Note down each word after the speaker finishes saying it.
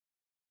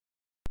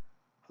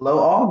Hello,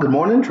 all. Good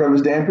morning.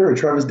 Travis Dampier of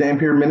Travis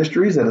Dampier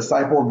Ministries, a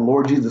disciple of the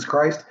Lord Jesus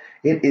Christ.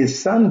 It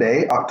is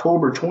Sunday,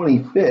 October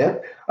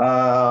 25th,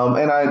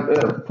 and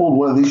I pulled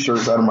one of these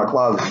shirts out of my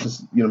closet.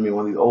 Just one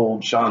of these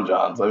old Sean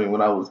Johns. I mean,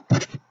 when I was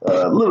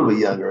a little bit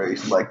younger, I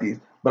used to like these.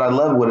 But I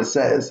love what it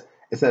says.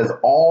 It says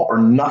all or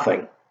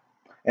nothing.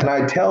 And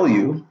I tell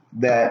you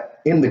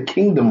that in the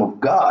kingdom of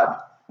God,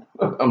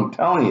 I'm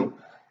telling you,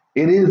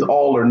 it is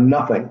all or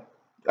nothing.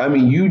 I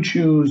mean, you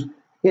choose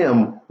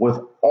Him with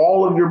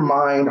all of your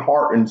mind,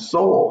 heart, and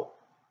soul,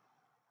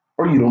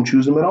 or you don't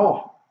choose Him at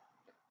all.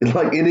 It's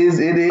like it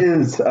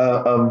is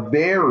a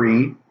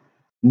very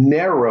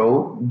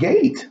narrow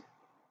gate.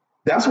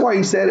 That's why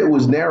He said it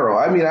was narrow.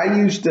 I mean, I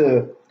used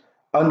to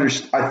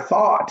understand. I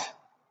thought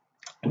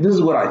this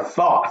is what I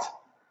thought.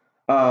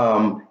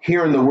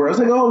 Hearing the words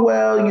like, oh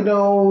well,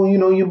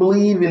 you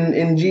believe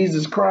in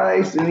Jesus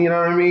Christ, and you know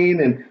what I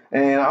mean,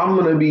 and I'm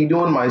gonna be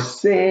doing my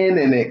sin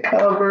and it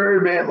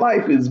covered, man.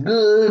 Life is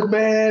good,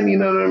 man. You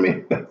know what I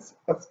mean? That's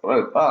what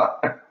I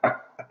thought.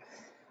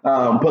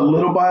 But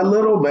little by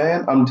little,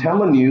 man, I'm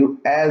telling you,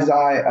 as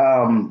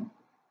I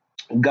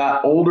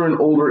got older and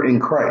older in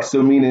Christ.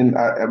 So meaning,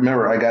 I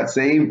remember I got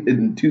saved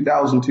in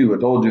 2002. I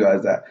told you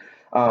guys that.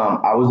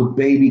 I was a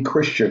baby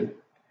Christian.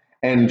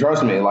 And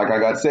trust me, like I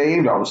got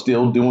saved, I was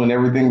still doing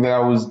everything that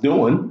I was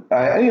doing.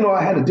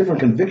 I had a different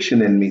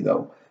conviction in me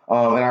though.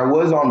 And I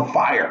was on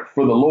fire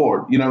for the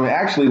Lord.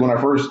 Actually, when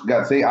I first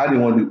got saved, I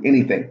didn't want to do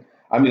anything.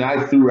 I mean,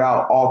 I threw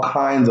out all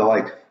kinds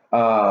of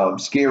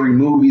scary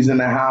movies in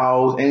the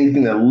house,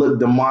 anything that looked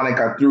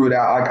demonic, I threw it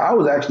out. Like I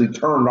was actually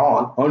turned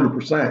on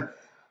 100%.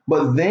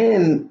 But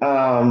then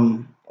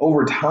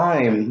over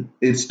time,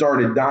 it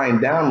started dying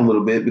down a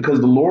little bit because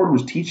the Lord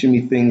was teaching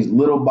me things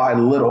little by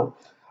little.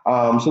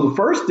 So the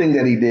first thing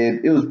that He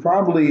did, it was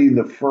probably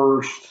the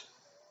first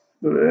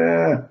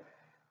 4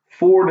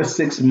 to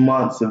 6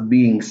 months of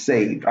being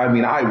saved. I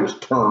mean, I was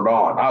turned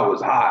on. I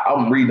was hot.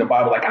 I'm reading the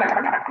Bible like,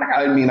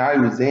 I mean, I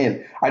was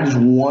in. I just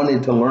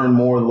wanted to learn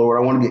more of the Lord.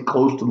 I wanted to get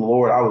close to the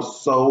Lord. I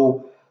was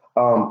so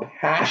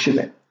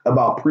passionate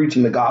about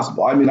preaching the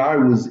gospel. I mean, I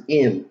was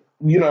in,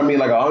 what I mean,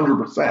 like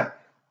 100%.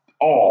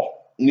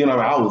 All,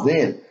 I was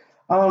in.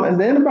 And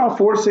then about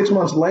 4 to 6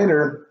 months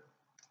later,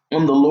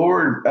 when the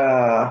Lord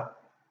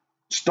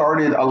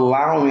started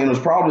allowing me, and it was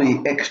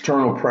probably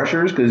external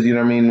pressures because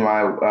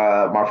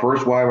my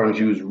first wife, I mean,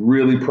 she was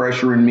really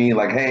pressuring me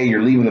like, hey,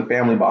 you're leaving the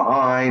family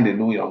behind,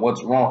 and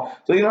what's wrong.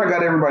 So I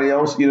got everybody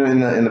else in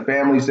the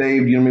family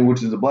saved,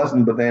 which is a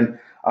blessing. But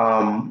then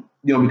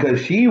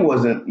because she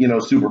wasn't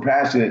super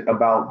passionate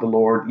about the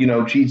Lord,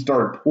 she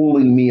started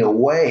pulling me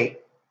away.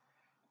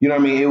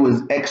 It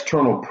was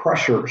external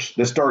pressures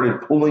that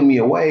started pulling me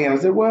away, and I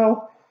said,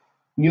 well,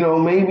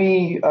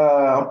 maybe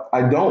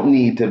I don't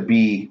need to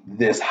be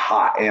this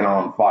hot and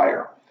on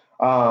fire.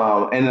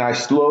 And I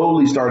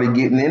slowly started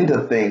getting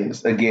into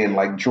things again,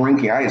 like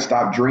drinking. I had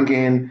stopped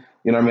drinking,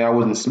 I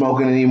wasn't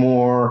smoking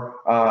anymore.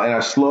 And I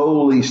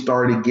slowly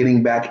started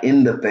getting back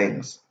into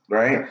things,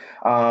 right?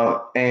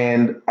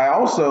 And I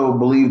also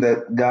believe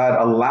that God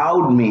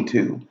allowed me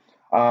to,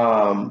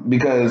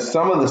 because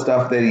some of the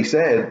stuff that He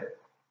said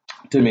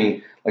to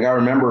me, like I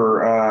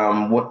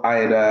remember what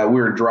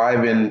we were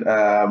driving,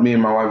 me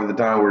and my wife at the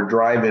time, we were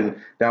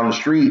driving down the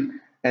street,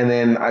 and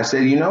then I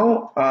said,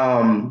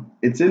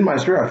 it's in my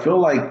spirit. I feel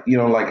like,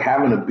 like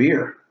having a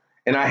beer,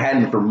 and I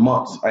hadn't for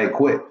months. I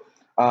quit,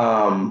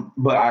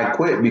 but I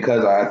quit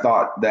because I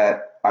thought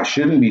that I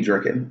shouldn't be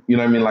drinking.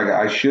 Like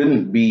I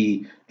shouldn't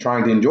be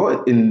trying to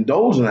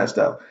indulge in that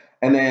stuff.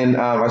 And then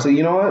I said,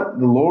 you know what?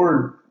 The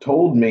Lord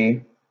told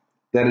me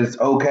that it's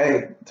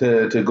okay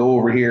to go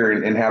over here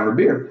and have a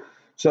beer.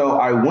 So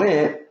I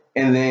went,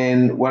 and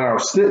then when I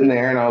was sitting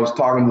there and I was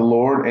talking to the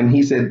Lord, and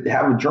He said,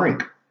 have a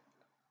drink.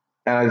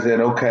 And I said,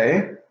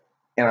 okay.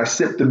 And I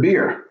sipped the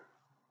beer.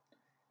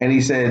 And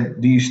He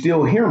said, do you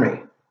still hear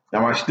me?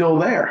 Am I still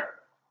there?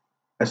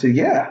 I said,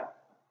 yeah.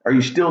 Are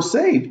you still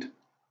saved?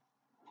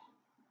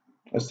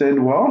 I said,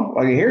 well,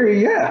 I can hear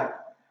you, yeah.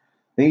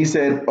 And He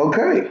said,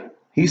 okay.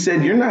 He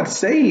said, you're not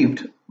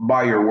saved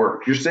by your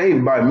works. You're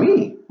saved by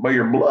me, by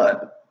your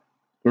blood.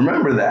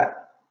 Remember that.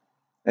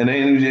 And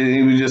then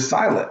he was just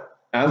silent.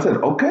 And I said,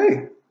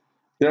 okay.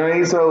 What I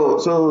mean?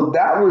 So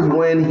that was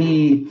when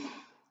He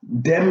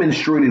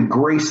demonstrated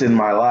grace in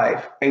my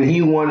life. And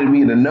He wanted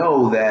me to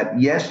know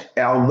that, yes,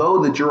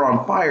 although that you're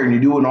on fire and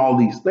you're doing all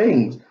these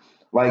things,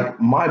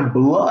 like my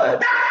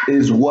blood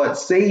is what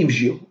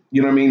saves you.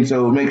 You know what I mean?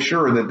 So make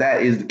sure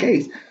that is the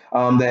case,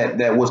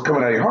 that what's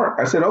coming out of your heart.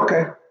 I said,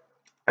 okay.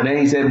 And then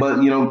He said,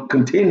 but,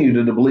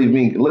 continue to believe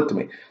me, look to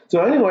me.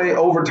 So anyway,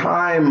 over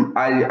time,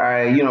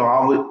 I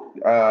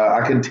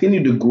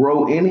continued to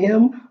grow in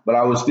Him, but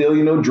I was still,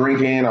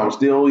 drinking. I was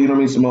still,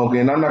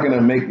 smoking. I'm not going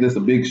to make this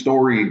a big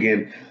story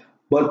again.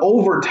 But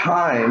over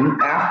time,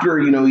 after,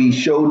 He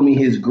showed me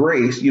His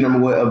grace,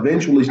 what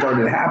eventually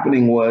started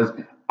happening was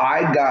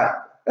I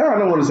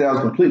don't want to say I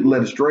was completely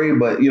led astray,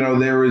 but,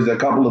 there was a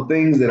couple of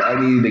things that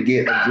I needed to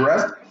get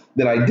addressed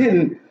that I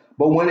didn't.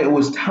 But when it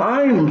was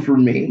time for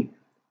me,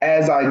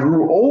 as I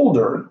grew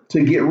older,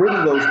 to get rid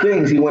of those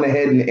things, he went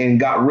ahead and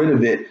got rid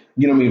of it,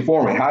 you know what I mean,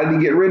 for me. How did he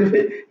get rid of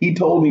it? He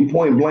told me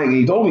point blank, and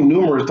he told me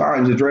numerous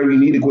times that, Dre, you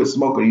need to quit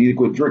smoking, you need to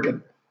quit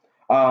drinking.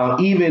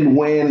 Even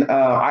when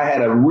I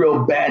had a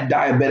real bad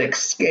diabetic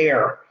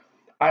scare,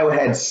 I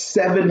had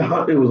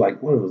 700, it was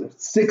like, what was it,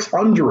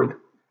 600,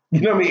 you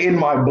know what I mean, in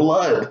my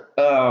blood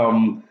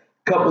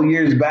couple of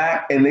years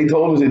back, and they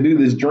told me to do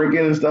this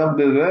drinking and stuff,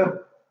 da, da, da.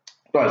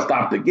 So I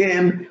stopped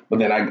again, but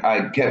then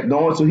I kept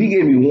going. So he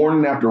gave me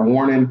warning after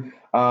warning.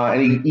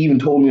 And he even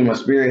told me in my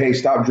spirit, hey,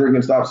 stop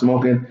drinking, stop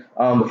smoking.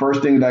 The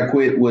first thing that I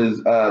quit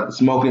was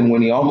smoking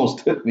when he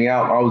almost took me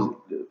out. I was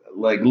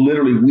like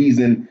literally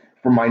wheezing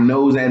from my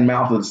nose and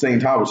mouth at the same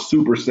time. I was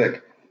super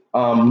sick.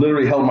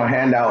 Literally held my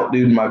hand out,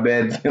 dude, in my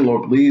bed, saying,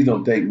 Lord, please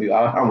don't take me.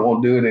 I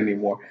won't do it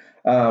anymore.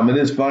 It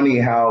is funny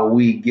how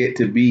we get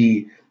to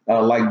be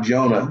like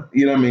Jonah,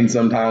 you know what I mean?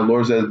 Sometimes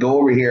Lord says, go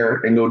over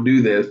here and go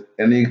do this.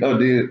 And then you go,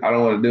 dude, I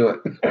don't want to do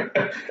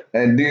it.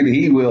 And dude,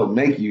 he will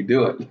make you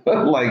do it.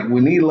 Like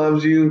when he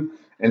loves you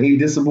and he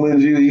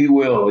disciplines you, he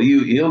will.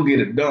 He'll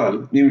get it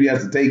done. Even if he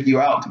has to take you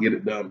out to get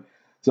it done.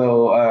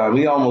 So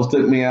he almost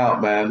took me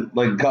out, man,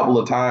 like a couple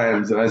of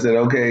times. And I said,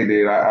 okay,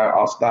 dude,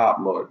 I'll stop,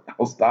 Lord.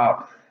 I'll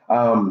stop.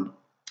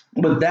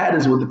 But that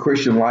is what the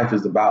Christian life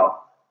is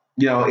about.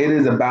 You know, it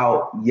is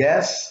about,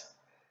 yes,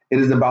 it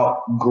is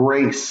about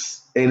grace.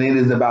 And it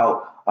is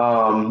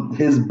about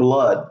his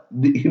blood,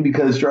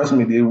 because trust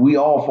me, dude, we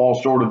all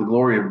fall short of the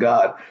glory of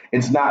God.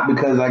 It's not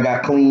because I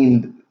got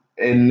cleaned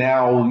and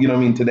now, you know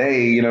what I mean,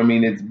 today, you know what I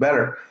mean, it's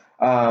better.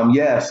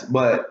 Yes,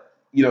 but,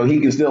 you know,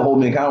 he can still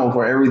hold me accountable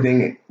for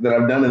everything that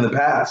I've done in the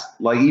past.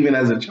 Like even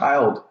as a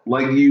child,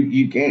 like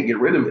you can't get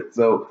rid of it.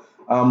 So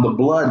the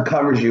blood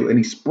covers you and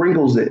he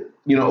sprinkles it,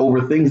 you know,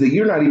 over things that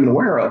you're not even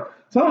aware of.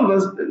 Some of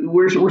us,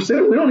 we're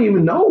sinning. We don't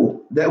even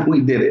know that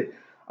we did it.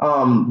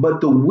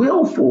 But the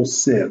willful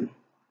sin,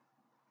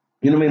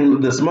 you know what I mean?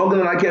 The smoking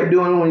that I kept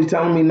doing when he's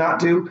telling me not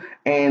to,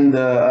 and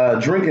the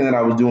drinking that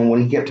I was doing when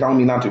he kept telling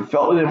me not to,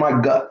 felt it in my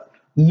gut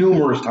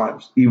numerous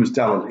times. He was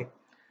telling me.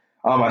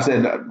 I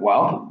said,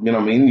 well, you know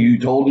what I mean? You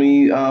told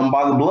me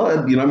by the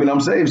blood, you know what I mean?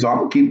 I'm saved, so I'm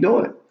going to keep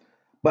doing it.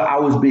 But I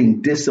was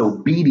being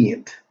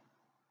disobedient.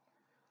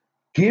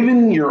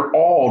 Giving your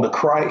all to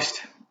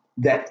Christ,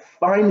 that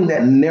finding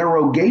that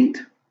narrow gate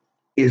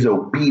is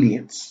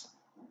obedience.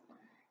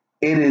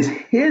 It is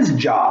his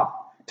job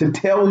to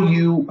tell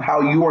you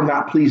how you are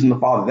not pleasing the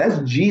Father.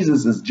 That's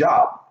Jesus's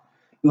job.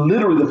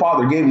 Literally, the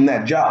Father gave him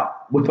that job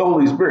with the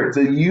Holy Spirit.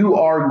 So you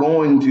are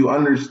going to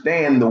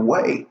understand the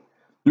way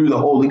through the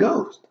Holy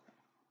Ghost.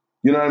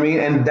 You know what I mean?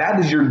 And that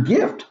is your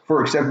gift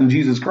for accepting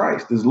Jesus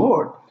Christ as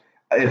Lord.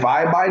 If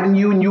I abide in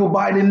you and you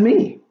abide in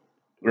me,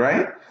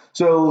 right?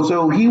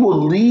 So he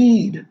will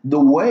lead the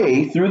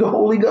way through the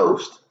Holy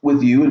Ghost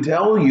with you and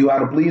tell you how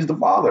to please the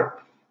Father.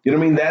 You know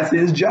what I mean? That's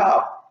his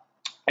job.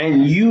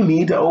 And you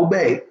need to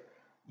obey.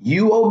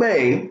 You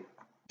obey,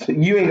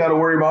 you ain't got to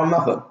worry about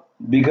nothing,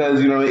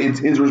 because, you know, it's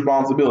his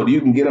responsibility.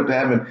 You can get up to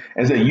heaven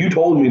and say, you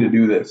told me to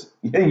do this.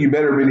 Yeah, you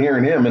better have been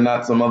hearing him and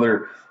not some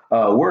other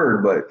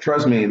word. But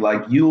trust me,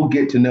 like, you'll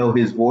get to know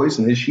his voice,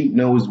 and his sheep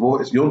know his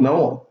voice. You'll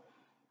know him.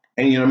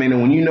 And you know what I mean?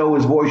 And when you know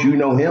his voice, you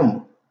know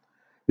him,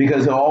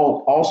 because he'll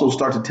also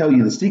start to tell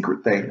you the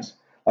secret things.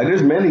 Like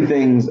there's many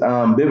things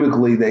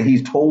biblically that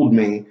he's told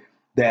me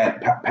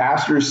that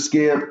pastors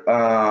skip.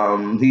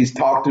 He's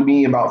talked to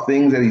me about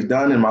things that he's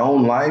done in my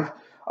own life.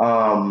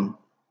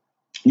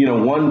 You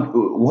know,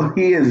 what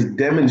he has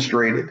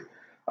demonstrated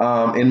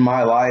in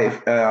my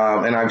life,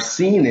 and I've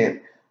seen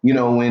it, you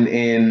know,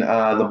 in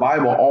the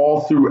Bible,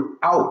 all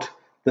throughout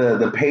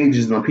the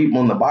pages and the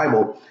people in the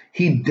Bible.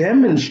 He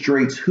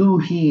demonstrates who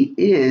he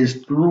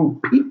is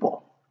through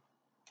people.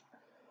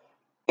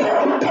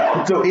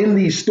 So in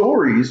these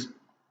stories,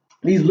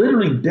 he's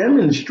literally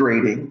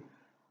demonstrating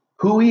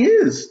who he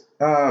is.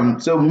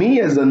 So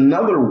me as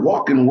another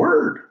walking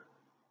word,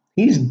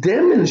 he's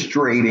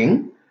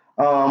demonstrating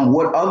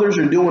what others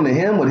are doing to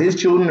him, what his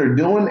children are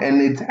doing,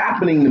 and it's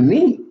happening to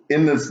me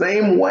in the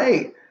same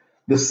way.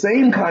 The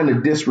same kind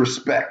of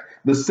disrespect,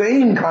 the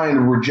same kind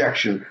of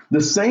rejection,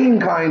 the same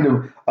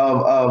kind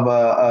of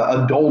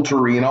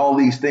adultery, and all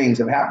these things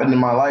have happened in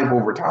my life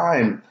over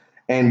time.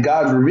 And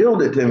God's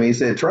revealed it to me. He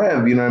said,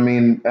 Trev, you know what I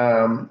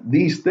mean?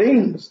 These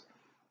things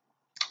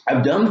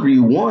I've done for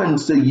you, one,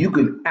 so you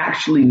can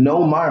actually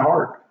know my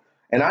heart.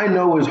 And I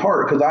know his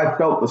heart because I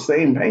felt the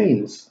same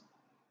pains.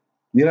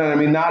 You know what I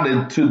mean?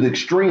 Not to the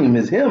extreme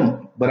as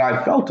him, but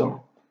I felt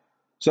them.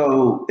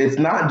 So it's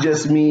not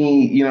just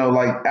me, you know,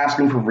 like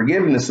asking for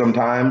forgiveness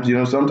sometimes. You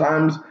know,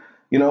 sometimes,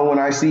 you know, when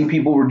I see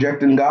people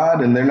rejecting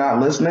God and they're not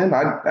listening,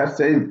 I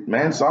say,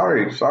 man,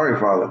 sorry,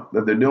 Father,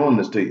 that they're doing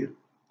this to you.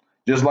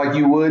 Just like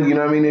you would, you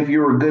know what I mean, if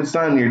you were a good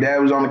son and your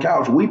dad was on the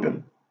couch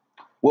weeping.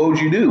 What would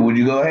you do? Would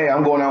you go, hey,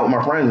 I'm going out with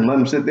my friends, and let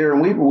them sit there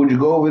and weep? Or would you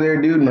go over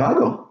there, dude, and hug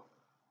them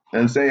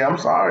and say, I'm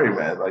sorry,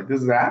 man, like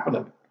this is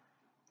happening?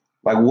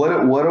 Like, what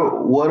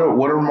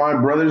are my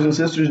brothers and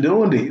sisters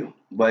doing to you?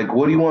 Like,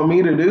 what do you want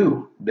me to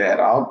do? Dad,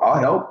 I'll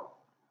help.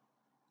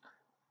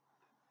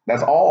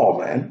 That's all,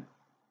 man.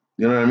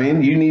 You know what I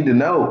mean? You need to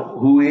know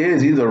who he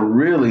is. He's a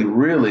really,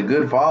 really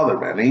good father,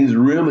 man. He's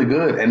really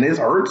good. And this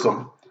hurts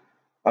him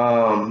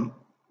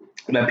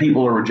that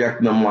people are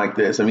rejecting him like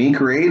this. I mean, he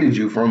created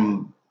you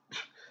from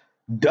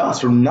dust,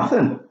 from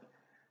nothing.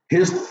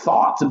 His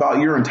thoughts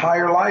about your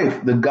entire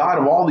life, the God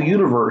of all the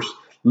universe,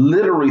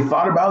 literally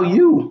thought about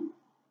you.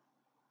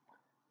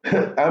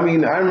 I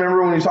mean, I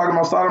remember when he's talking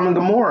about Sodom and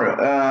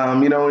Gomorrah,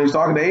 when he's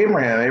talking to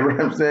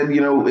Abraham said,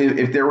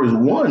 if there was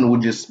one,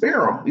 would you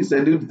spare him? He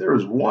said, dude, if there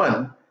was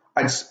one,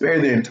 I'd spare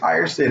the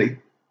entire city.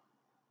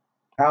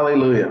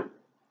 Hallelujah.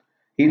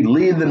 He'd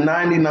leave the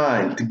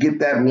 99 to get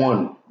that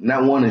one, and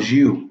that one is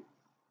you.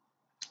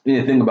 You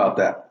need to think about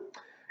that.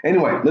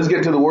 Anyway, let's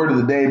get to the word of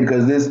the day,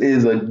 because this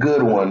is a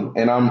good one,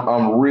 and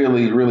I'm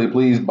really, really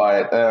pleased by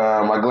it.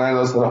 I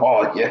glanced, I said,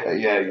 oh,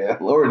 yeah.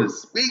 Lord is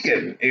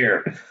speaking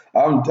here.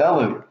 I'm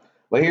telling you.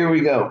 But here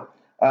we go.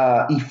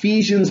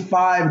 Ephesians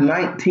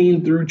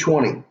 5:19 through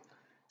 20.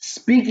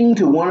 Speaking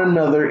to one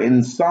another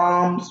in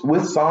psalms,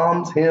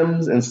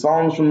 hymns, and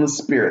songs from the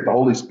Spirit, the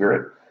Holy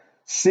Spirit.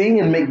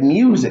 Sing and make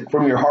music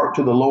from your heart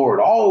to the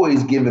Lord,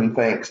 always giving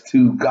thanks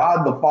to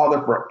God the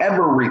Father for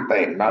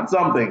everything, not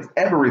some things,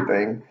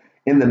 everything,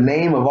 in the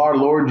name of our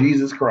Lord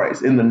Jesus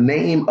Christ, in the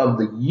name of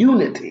the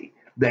unity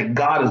that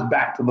God is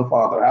back to the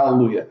Father.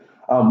 Hallelujah.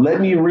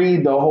 Let me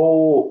read the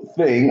whole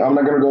thing. I'm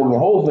not going to go over the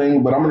whole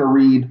thing, but I'm going to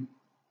read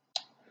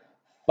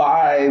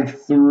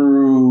 5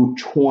 through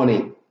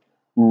 20.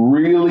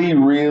 Really,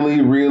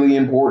 really, really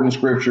important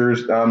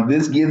scriptures.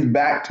 This gets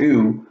back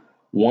to,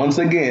 once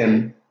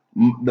again,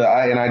 and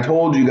I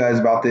told you guys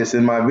about this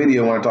in my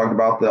video when I talked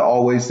about the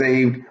always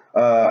saved,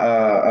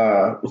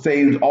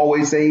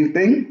 always saved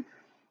thing.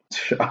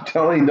 I'm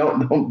telling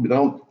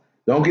you,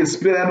 don't get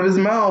spit out of his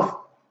mouth.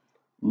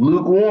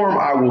 Lukewarm,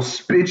 I will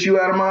spit you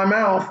out of my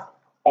mouth.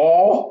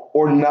 All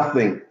or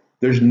nothing.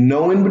 There's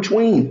no in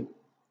between.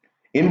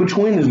 In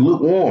between is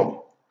lukewarm.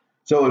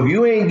 So if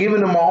you ain't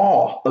giving them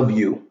all of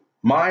you,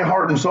 mind,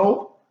 heart, and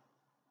soul,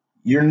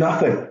 you're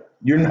nothing.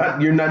 You're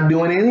not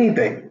doing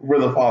anything for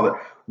the Father.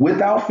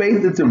 Without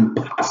faith, it's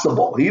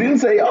impossible. He didn't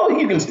say, oh,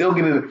 you can still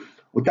get it.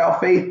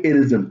 Without faith, it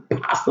is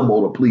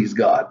impossible to please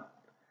God.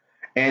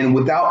 And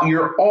without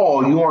your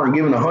all, you aren't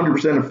given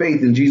 100% of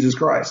faith in Jesus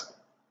Christ.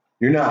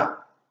 You're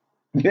not.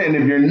 And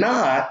if you're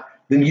not,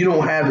 then you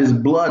don't have his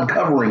blood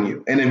covering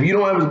you. And if you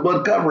don't have his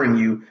blood covering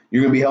you,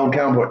 you're going to be held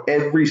accountable for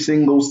every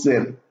single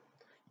sin.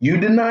 You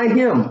deny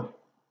him,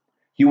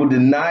 he will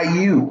deny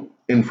you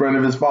in front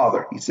of his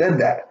Father. He said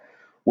that.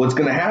 What's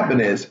going to happen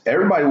is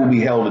everybody will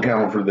be held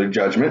accountable for their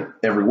judgment,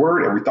 every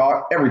word, every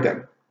thought,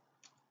 everything.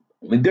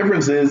 The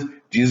difference is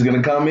Jesus is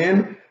going to come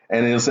in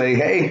and he'll say,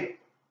 hey,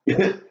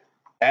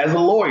 as a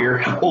lawyer,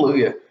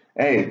 hallelujah,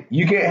 hey,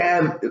 you can't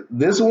have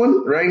this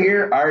one right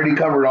here. I already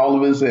covered all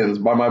of his sins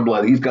by my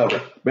blood. He's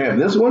covered. Bam,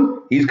 this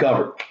one, he's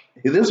covered.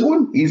 This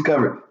one, he's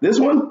covered. This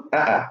one,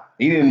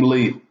 he didn't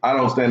believe. I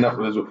don't stand up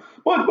for this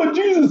one. But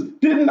Jesus,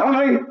 didn't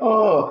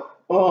I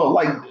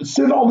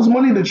send all this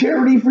money to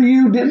charity for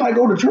you? Didn't I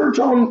go to church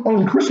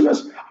on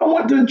Christmas? I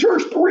went to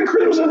church 3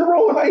 Christmas in a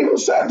row, and I even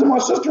sat to my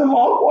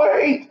sister-in-law.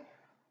 Wait,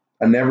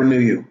 I never knew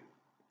you.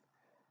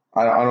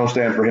 I don't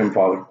stand for him,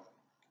 Father.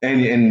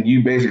 And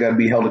you basically got to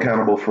be held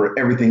accountable for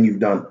everything you've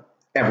done.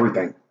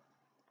 Everything.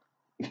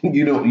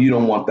 You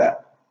don't want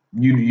that.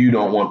 You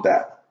don't want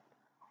that.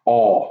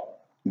 All.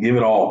 Give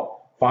it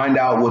all. Find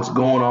out what's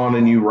going on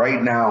in you right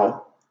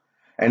now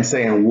and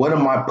saying, what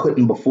am I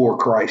putting before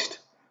Christ?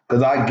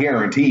 Because I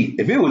guarantee,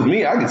 if it was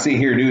me, I could sit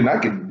here, dude,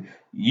 and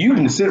you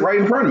can sit right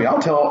in front of me.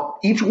 I'll tell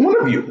each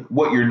one of you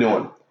what you're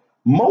doing.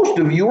 Most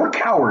of you are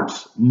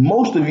cowards.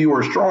 Most of you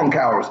are strong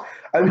cowards.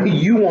 I mean,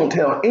 you won't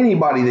tell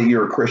anybody that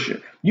you're a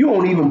Christian. You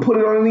won't even put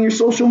it on your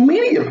social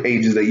media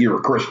pages that you're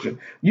a Christian.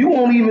 You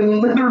won't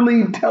even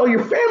literally tell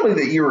your family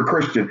that you're a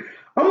Christian.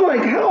 I'm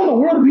like, how in the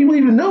world do people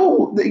even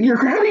know that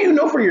how do you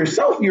know for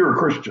yourself you're a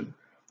Christian?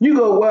 You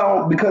go,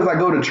 well, because I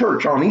go to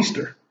church on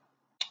Easter.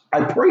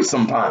 I pray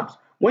sometimes.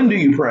 When do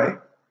you pray?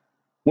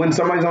 When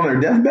somebody's on their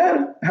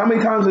deathbed? How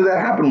many times does that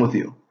happen with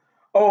you?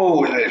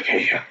 Oh,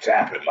 it's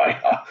happened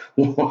like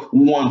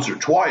once or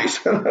twice.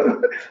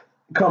 Come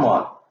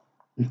on.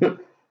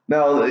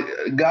 Now,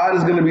 God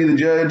is going to be the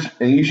judge,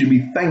 and you should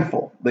be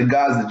thankful that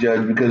God's the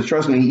judge, because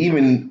trust me,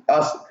 even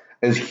us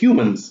as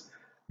humans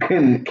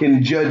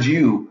can judge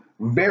you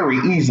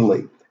very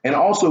easily. And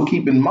also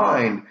keep in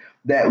mind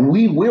that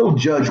we will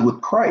judge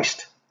with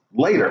Christ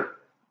later.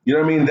 You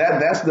know what I mean?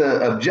 That's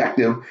the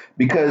objective,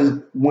 because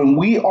when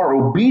we are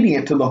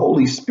obedient to the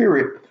Holy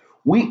Spirit,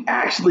 we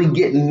actually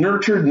get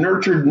nurtured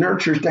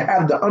to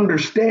have the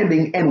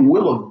understanding and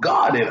will of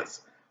God in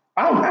us.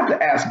 I don't have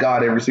to ask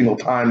God every single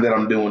time that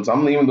I'm doing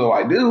something, even though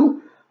I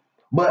do,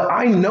 but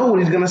I know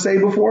what he's going to say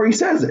before he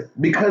says it,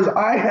 because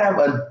I have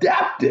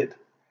adapted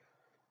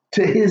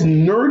to his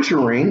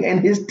nurturing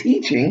and his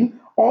teaching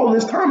all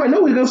this time. I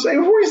know what he's going to say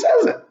before he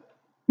says it,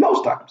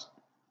 most times.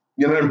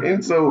 You know what I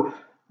mean? So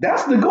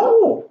that's the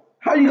goal.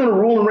 How are you going to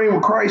rule and reign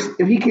with Christ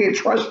if he can't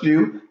trust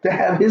you to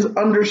have his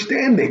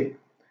understanding?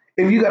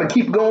 If you got to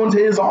keep going to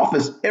his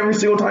office every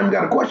single time you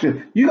got a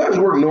question. You guys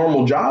work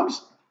normal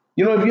jobs.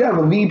 You know, if you have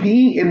a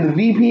VP and the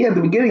VP at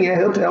the beginning, yeah,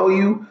 he'll tell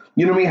you,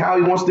 you know what I mean, how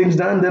he wants things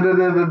done, da da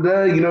da da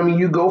da. You know what I mean?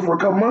 You go for a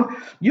couple months,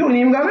 you don't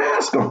even gotta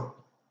ask him.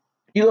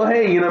 You go,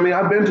 hey, you know what I mean?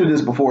 I've been through this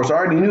before, so I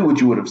already knew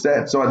what you would have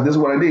said. So this is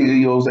what I did.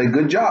 You'll say,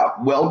 good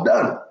job, well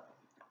done,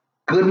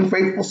 good and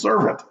faithful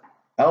servant.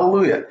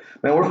 Hallelujah.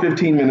 Man, we're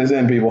 15 minutes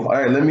in, people. All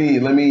right, let me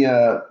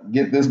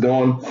get this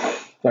going so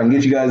I can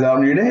get you guys out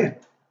on your day.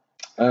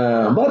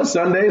 But it's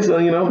Sunday, so,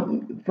 you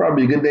know,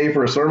 probably a good day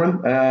for a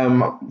sermon.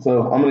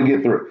 So I'm going to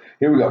get through it.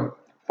 Here we go.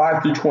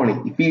 5 through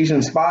 20.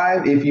 Ephesians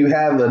 5. If you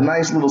have a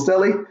nice little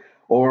celly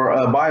or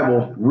a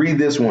Bible, read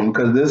this one,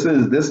 because this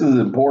is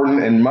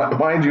important. And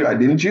mind you, I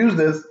didn't choose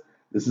this.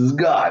 This is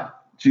God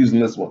choosing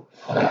this one.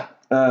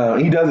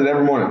 He does it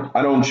every morning.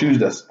 I don't choose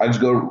this. I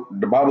just go to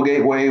the Bible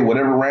Gateway,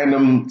 whatever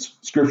random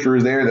scripture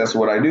is there, that's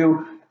what I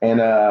do. And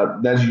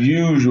that's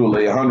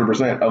usually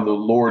 100% of the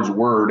Lord's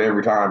word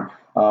every time.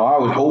 I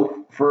would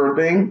hope for a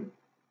thing.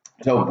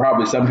 So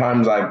probably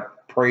sometimes I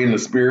pray in the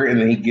spirit and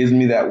then he gives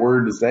me that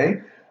word to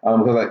say,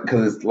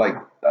 because it's like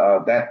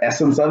that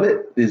essence of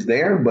it is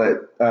there.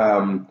 But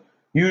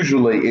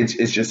usually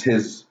it's just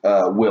his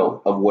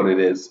will of what it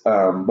is.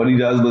 But he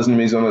does listen to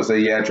me. So I'm going to say,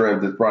 yeah,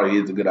 Trev, this probably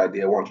is a good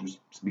idea. Why don't you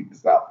speak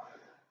this out?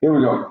 Here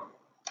we go.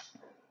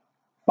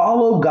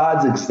 Follow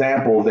God's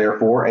example,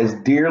 therefore, as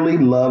dearly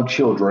loved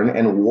children,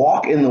 and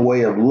walk in the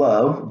way of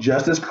love,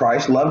 just as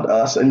Christ loved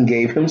us and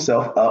gave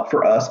himself up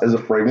for us as a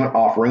fragrant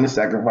offering and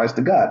sacrifice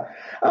to God.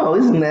 Oh,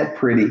 isn't that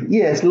pretty?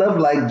 Yes, love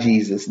like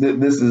Jesus.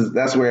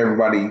 That's where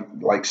everybody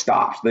like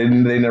stops. They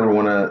never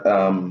want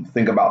to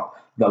think about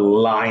the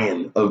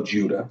Lion of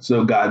Judah,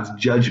 so God's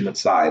judgment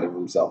side of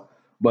himself.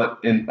 But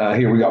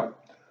here we go.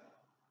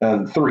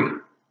 3,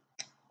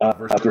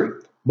 verse 3.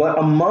 But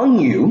among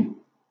you,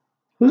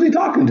 who's he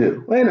talking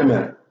to? Wait a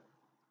minute.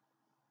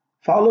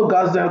 Follow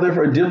God's down there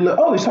for a dearly.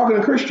 Oh, he's talking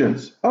to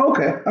Christians.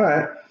 Okay, all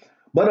right.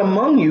 But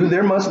among you,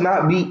 there must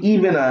not be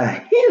even a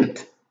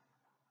hint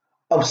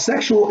of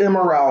sexual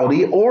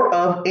immorality or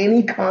of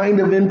any kind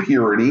of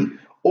impurity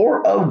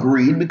or of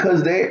greed,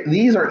 because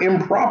these are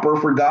improper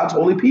for God's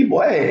holy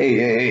people.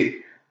 Hey.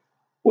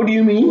 What do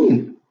you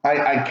mean?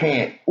 I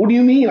can't. What do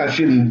you mean I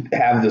shouldn't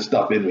have this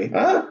stuff in me?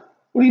 Huh?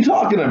 What are you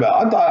talking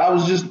about? I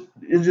thought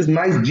it's just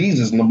nice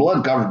Jesus and the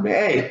blood covered me.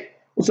 Hey,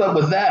 what's up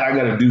with that? I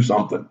got to do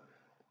something.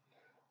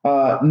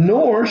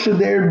 Nor should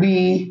there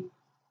be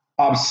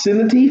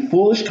obscenity,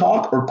 foolish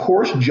talk, or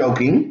coarse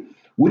joking,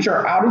 which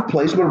are out of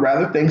place, but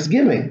rather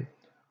thanksgiving.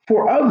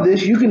 For of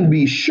this you can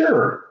be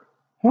sure.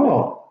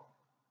 Oh,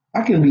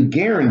 I can be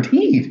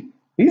guaranteed.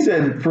 He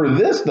said, for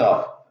this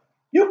stuff,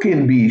 you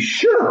can be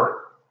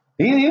sure.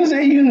 He didn't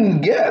say you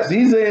can guess.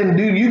 He's saying,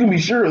 dude, you can be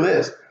sure of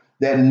this,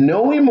 that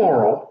no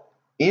immoral,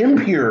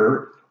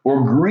 impure,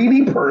 or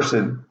greedy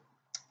person,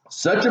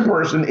 such a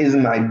person is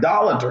an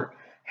idolater,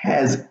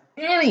 has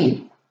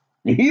any,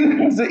 he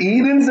didn't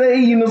say,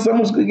 you know,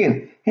 someone's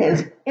again,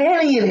 has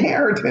any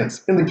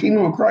inheritance in the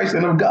kingdom of Christ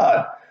and of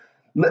God.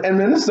 And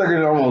then this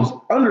second almost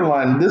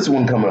underlined this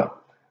one coming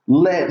up.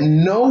 Let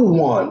no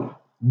one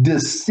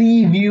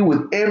deceive you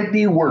with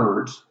empty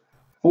words,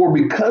 for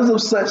because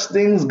of such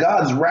things,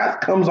 God's wrath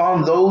comes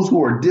on those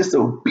who are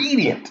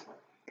disobedient.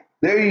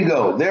 There you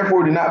go.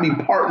 Therefore, do not be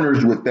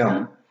partners with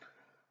them.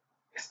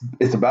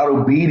 It's about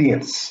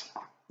obedience.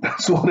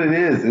 That's what it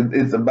is.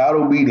 It's about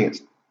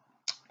obedience.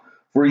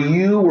 For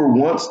you were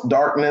once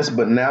darkness,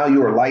 but now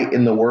you are light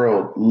in the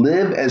world.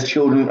 Live as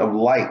children of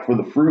light, for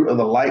the fruit of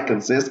the light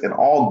consists in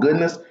all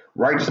goodness,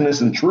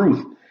 righteousness, and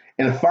truth.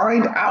 And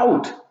find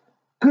out,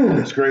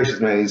 goodness gracious,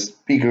 man, he's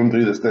speaking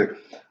through this thing.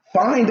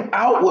 Find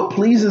out what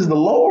pleases the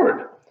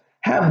Lord.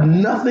 Have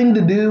nothing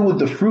to do with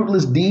the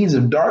fruitless deeds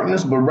of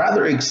darkness, but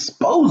rather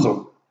expose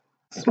them.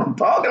 That's what I'm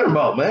talking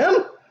about, man.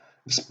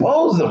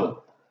 Expose them.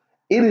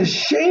 It is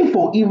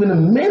shameful even to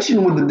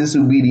mention what the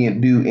disobedient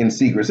do in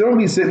secret. So don't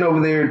be sitting over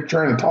there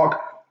trying to talk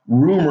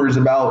rumors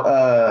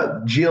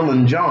about Jill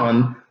and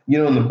John, you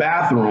know, in the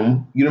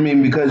bathroom, you know what I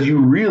mean? Because you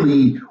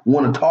really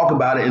want to talk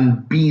about it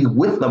and be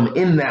with them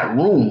in that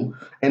room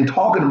and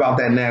talking about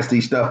that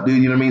nasty stuff,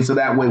 dude, you know what I mean? So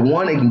that way,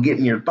 one, it can get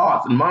in your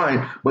thoughts and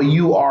mind, but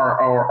you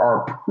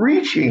are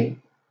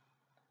preaching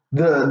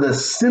the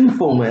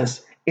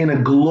sinfulness in a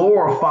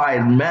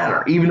glorified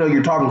manner, even though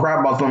you're talking crap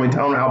about somebody,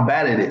 telling them how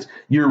bad it is.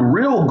 Your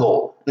real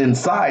goal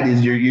inside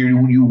is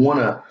you want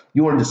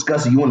to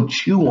discuss it. You want to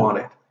chew on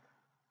it.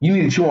 You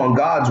need to chew on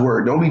God's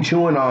word. Don't be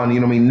chewing on,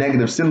 you know what I mean,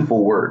 negative,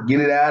 sinful word. Get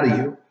it out of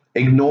you.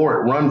 Ignore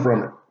it. Run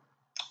from it.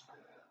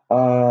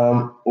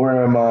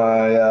 Where am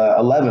I?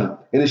 11.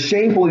 It is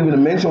shameful even to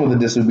mention what the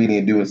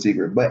disobedient do in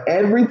secret, but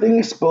everything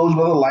exposed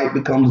by the light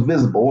becomes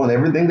visible, and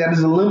everything that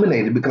is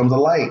illuminated becomes a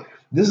light.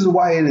 This is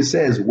why it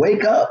says,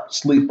 wake up,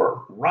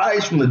 sleeper,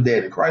 rise from the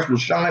dead, and Christ will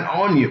shine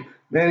on you.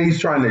 Man, he's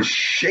trying to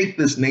shake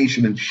this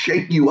nation and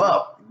shake you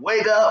up.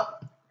 Wake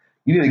up.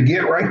 You need to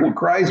get right with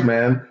Christ,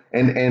 man,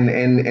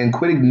 and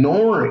quit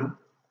ignoring,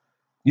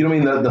 you know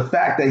what I mean, the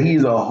fact that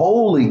he's a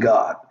holy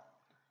God.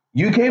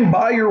 You can't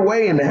buy your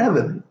way into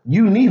heaven.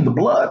 You need the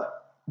blood.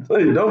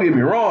 Don't get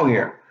me wrong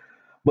here.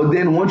 But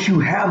then once you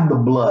have the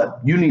blood,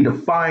 you need to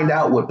find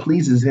out what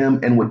pleases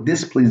him and what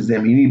displeases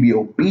him. You need to be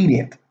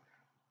obedient.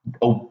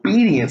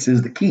 Obedience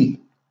is the key.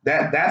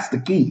 That's the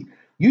key.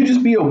 You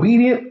just be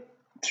obedient,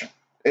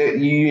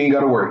 you ain't got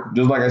to worry.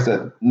 Just like I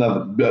said,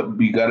 nothing.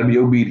 You got to be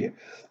obedient.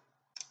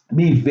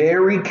 Be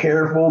very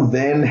careful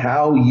then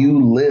how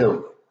you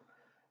live,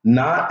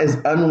 not as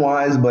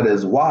unwise, but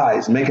as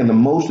wise, making the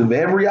most of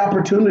every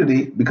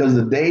opportunity because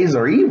the days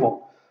are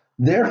evil.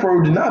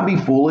 Therefore, do not be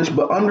foolish,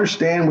 but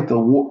understand what the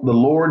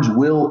Lord's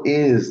will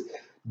is.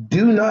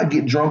 Do not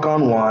get drunk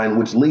on wine,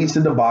 which leads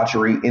to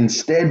debauchery.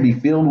 Instead, be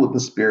filled with the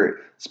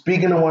Spirit,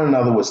 speaking to one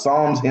another with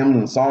psalms, hymns,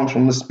 and songs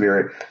from the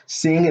Spirit.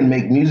 Sing and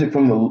make music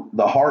from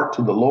the heart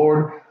to the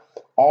Lord,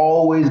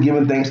 always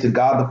giving thanks to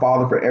God the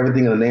Father for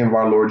everything in the name of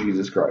our Lord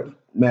Jesus Christ.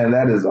 Man,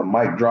 that is a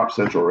mic drop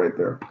central right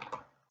there.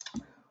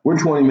 We're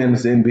 20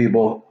 minutes in,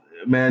 people.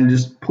 Man,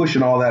 just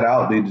pushing all that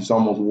out, they just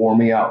almost wore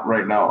me out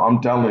right now.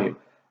 I'm telling you.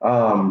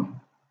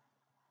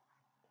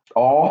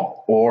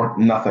 All or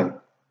nothing.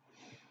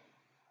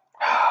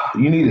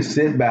 You need to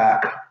sit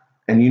back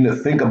and you need to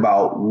think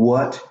about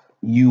what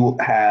you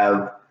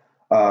have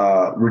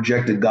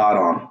rejected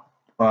God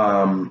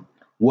on.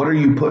 What are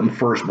you putting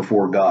first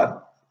before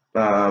God?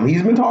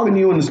 He's been talking to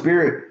you in the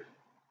spirit.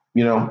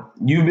 You know,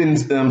 you've been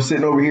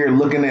sitting over here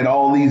looking at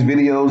all these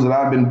videos that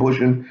I've been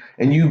pushing,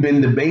 and you've been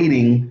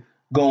debating,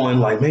 going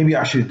like, maybe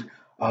I should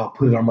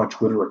put it on my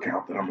Twitter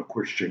account that I'm a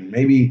Christian.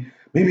 Maybe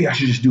I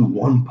should just do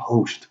one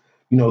post,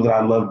 you know, that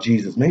I love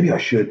Jesus. Maybe I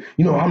should.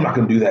 You know, I'm not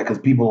going to do that because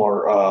people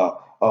are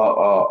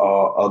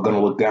going to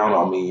look down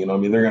on me. You know what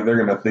I mean? They're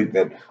going to think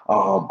that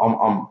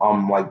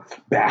I'm like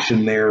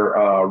bashing their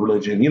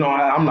religion. You know,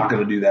 I'm not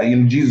going to do that. You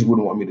know, Jesus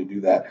wouldn't want me to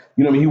do that.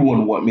 You know what I mean? He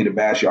wouldn't want me to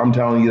bash you. I'm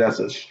telling you, that's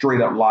a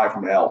straight up lie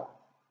from hell.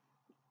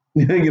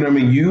 You know what I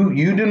mean?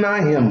 You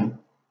deny him,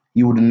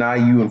 he will deny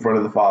you in front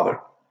of the Father.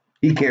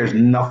 He cares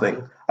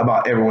nothing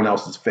about everyone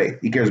else's faith.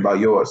 He cares about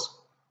yours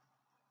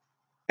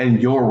and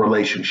your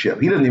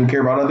relationship. He doesn't even care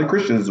about other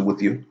Christians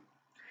with you.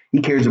 He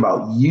cares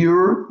about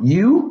your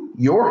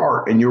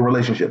heart, and your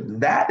relationship.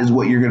 That is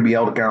what you're going to be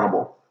held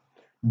accountable.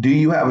 Do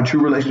you have a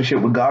true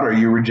relationship with God, or are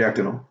you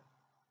rejecting him?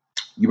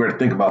 You better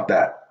think about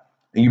that.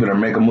 And you better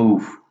make a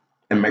move,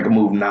 and make a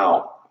move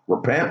now.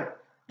 Repent,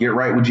 get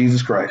right with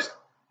Jesus Christ.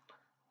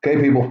 Okay,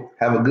 people,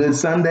 have a good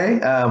Sunday.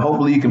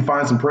 Hopefully you can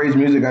find some praise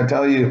music. I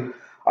tell you,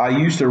 I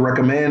used to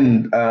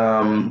recommend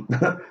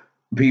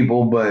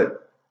people,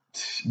 but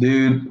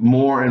dude,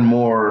 more and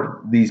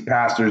more, these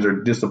pastors are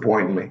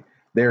disappointing me.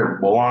 They're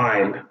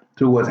blind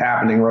to what's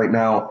happening right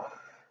now.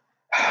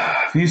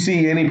 If you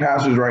see any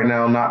pastors right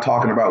now not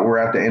talking about we're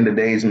at the end of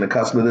days and the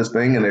cusp of this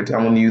thing, and they're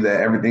telling you that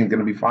everything's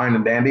going to be fine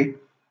and dandy,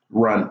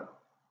 run.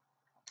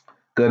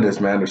 Goodness,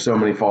 man, there's so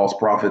many false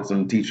prophets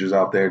and teachers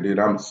out there, dude.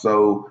 I'm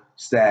so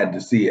sad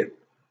to see it.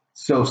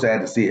 So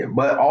sad to see it.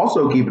 But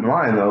also keep in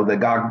mind, though, that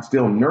God can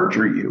still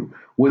nurture you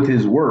with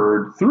his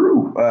word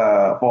through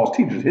false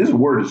teachers. His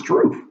word is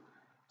truth.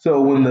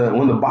 So when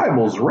the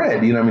Bible's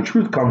read, you know, I mean,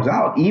 truth comes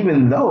out,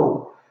 even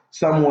though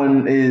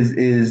someone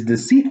is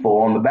deceitful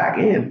on the back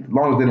end, as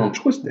long as they don't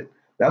twist it.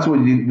 That's what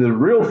the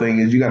real thing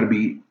is. You got to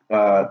be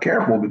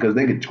careful, because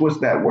they can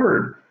twist that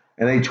word,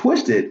 and they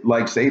twist it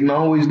like Satan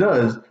always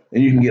does,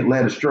 and you can get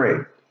led astray.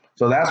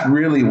 So that's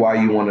really why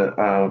you want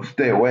to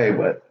stay away.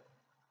 But,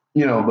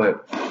 you know,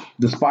 but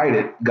despite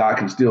it, God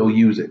can still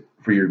use it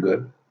for your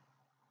good.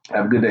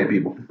 Have a good day,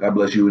 people. God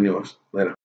bless you and yours. Later.